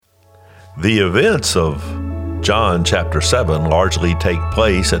The events of John chapter 7 largely take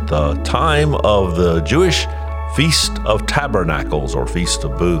place at the time of the Jewish Feast of Tabernacles or Feast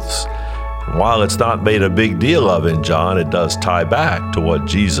of Booths. And while it's not made a big deal of in John, it does tie back to what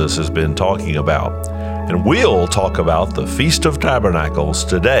Jesus has been talking about. And we'll talk about the Feast of Tabernacles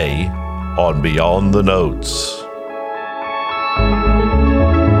today on Beyond the Notes.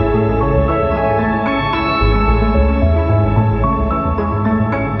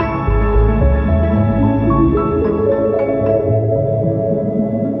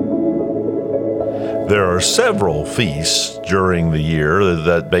 There are several feasts during the year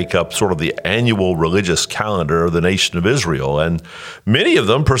that make up sort of the annual religious calendar of the nation of Israel, and many of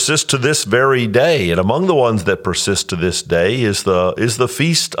them persist to this very day. And among the ones that persist to this day is the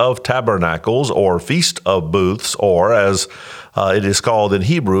Feast of Tabernacles, or Feast of Booths, or as it is called in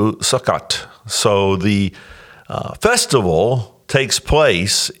Hebrew, Sukkot. So the festival takes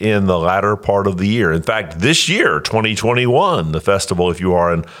place in the latter part of the year. In fact, this year, 2021, the festival, if you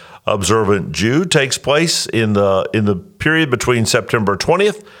are an observant Jew, takes place in the period between September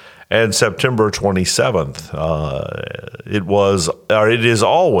 20th and September 27th. It is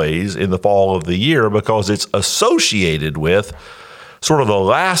always in the fall of the year because it's associated with sort of the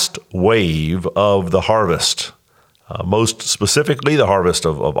last wave of the harvest, most specifically the harvest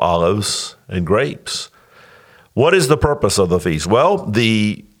of olives and grapes. What is the purpose of the feast? Well,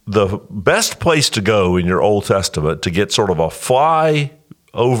 the best place to go in your Old Testament to get sort of a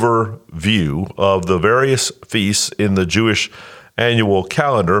overview of the various feasts in the Jewish annual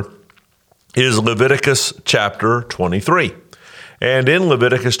calendar is Leviticus chapter 23. And in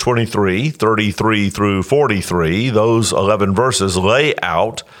Leviticus 23, 33 through 43, those 11 verses lay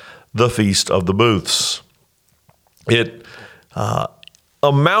out the Feast of the Booths. It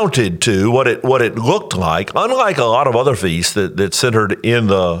amounted to what it looked like, unlike a lot of other feasts that centered in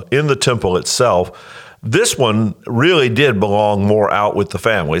the temple itself. This one really did belong more out with the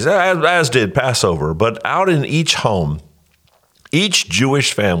families, as did Passover, but out in each home. Each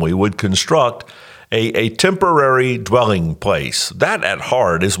Jewish family would construct a temporary dwelling place. That at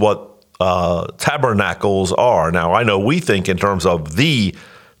heart is what tabernacles are. Now, I know we think in terms of the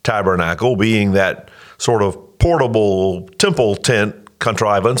tabernacle being that sort of portable temple tent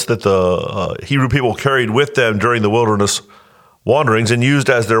contrivance that the Hebrew people carried with them during the wilderness wanderings and used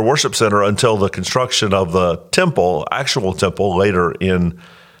as their worship center until the construction of the temple, actual temple, later in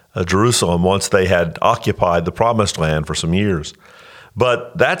Jerusalem once they had occupied the promised land for some years.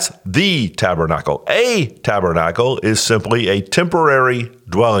 But that's the tabernacle. A tabernacle is simply a temporary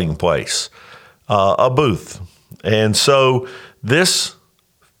dwelling place, a booth. And so this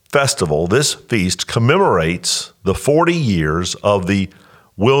festival, this feast, commemorates the 40 years of the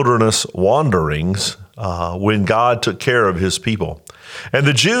wilderness wanderings when God took care of his people. And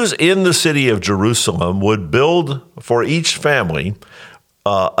the Jews in the city of Jerusalem would build for each family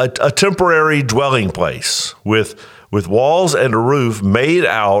a temporary dwelling place with walls and a roof made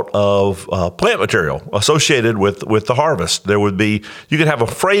out of plant material associated with the harvest. There would be, you could have a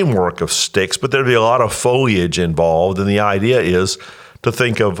framework of sticks, but there'd be a lot of foliage involved. And the idea is to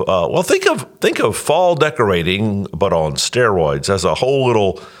think of fall decorating, but on steroids, as a whole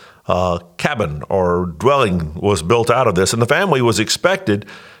little cabin or dwelling was built out of this, and the family was expected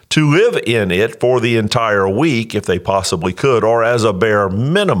to live in it for the entire week if they possibly could, or as a bare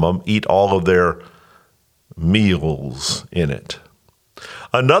minimum, eat all of their meals in it.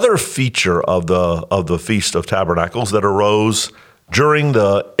 Another feature of the Feast of Tabernacles that arose during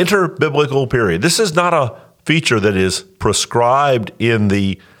the interbiblical period. This is not a feature that is prescribed in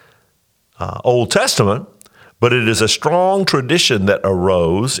the Old Testament, but it is a strong tradition that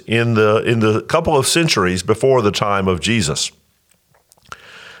arose in the couple of centuries before the time of Jesus.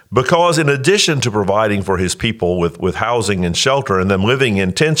 Because in addition to providing for his people with housing and shelter and them living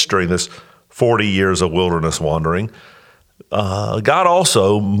in tents during this 40 years of wilderness wandering, God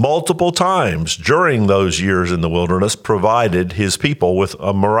also multiple times during those years in the wilderness provided his people with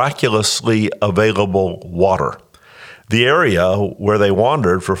a miraculously available water. The area where they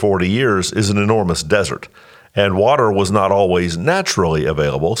wandered for 40 years is an enormous desert. And water was not always naturally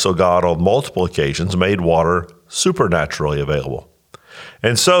available, so God on multiple occasions made water supernaturally available.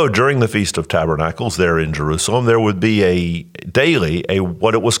 And so during the Feast of Tabernacles there in Jerusalem, there would be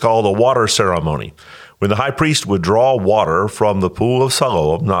what it was called a water ceremony, when the high priest would draw water from the pool of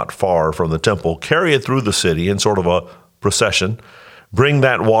Siloam, not far from the temple, carry it through the city in sort of a procession, bring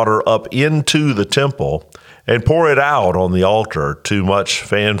that water up into the temple, and pour it out on the altar to much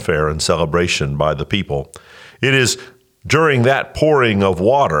fanfare and celebration by the people. It is during that pouring of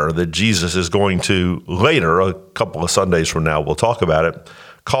water that Jesus is going to later, a couple of Sundays from now, we'll talk about it,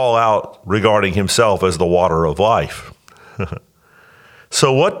 call out regarding himself as the water of life.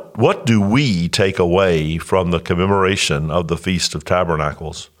 So what do we take away from the commemoration of the Feast of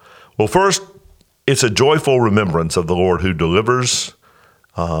Tabernacles? Well, first, it's a joyful remembrance of the Lord who delivers,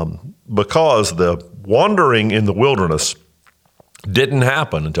 because the wandering in the wilderness didn't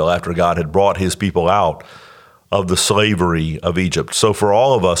happen until after God had brought his people out of the slavery of Egypt. So for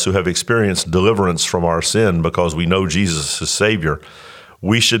all of us who have experienced deliverance from our sin because we know Jesus is Savior,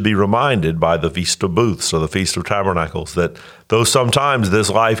 we should be reminded by the Feast of Booths or the Feast of Tabernacles that though sometimes this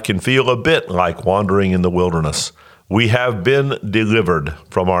life can feel a bit like wandering in the wilderness, we have been delivered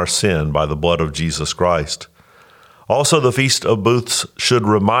from our sin by the blood of Jesus Christ. Also, the Feast of Booths should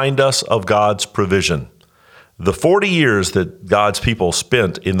remind us of God's provision. The 40 years that God's people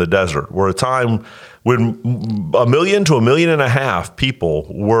spent in the desert were a time when 1 million to 1.5 million people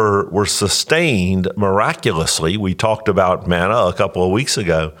were sustained miraculously. We talked about manna a couple of weeks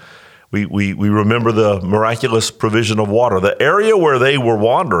ago. We remember the miraculous provision of water. The area where they were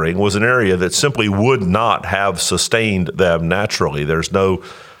wandering was an area that simply would not have sustained them naturally. There's no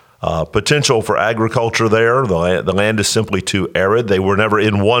potential for agriculture there. The land is simply too arid. They were never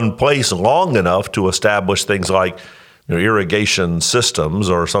in one place long enough to establish things like irrigation systems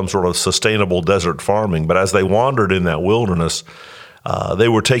or some sort of sustainable desert farming. But as they wandered in that wilderness, they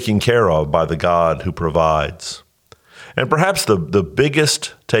were taken care of by the God who provides. And perhaps the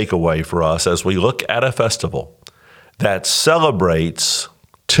biggest takeaway for us as we look at a festival that celebrates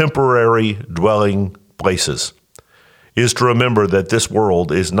temporary dwelling places is to remember that this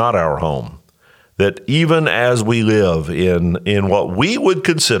world is not our home. That even as we live in what we would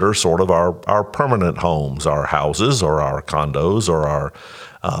consider sort of our permanent homes, our houses or our condos or our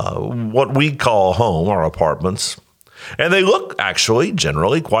what we call home, our apartments, and they look actually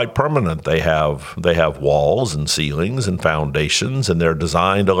generally quite permanent. They have walls and ceilings and foundations, and they're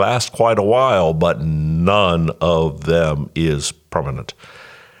designed to last quite a while, but none of them is permanent.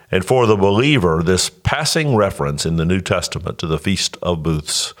 And for the believer, this passing reference in the New Testament to the Feast of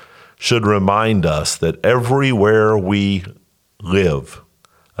Booths should remind us that everywhere we live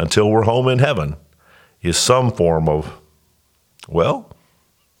until we're home in heaven is some form of,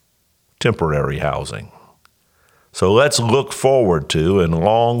 temporary housing. So let's look forward to and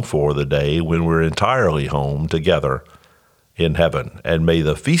long for the day when we're entirely home together in heaven. And may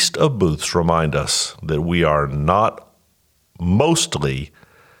the Feast of Booths remind us that we are not mostly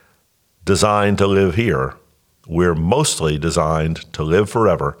designed to live here. We're mostly designed to live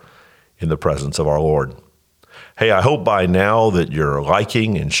forever in the presence of our Lord. Hey, I hope by now that you're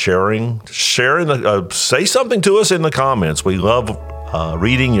liking and sharing. Say something to us in the comments. We love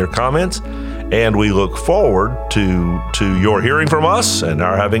reading your comments, and we look forward to your hearing from us and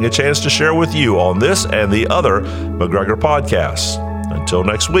our having a chance to share with you on this and the other McGregor podcasts. Until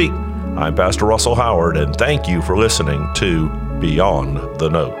next week, I'm Pastor Russell Howard, and thank you for listening to Beyond the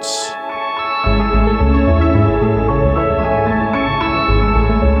Notes.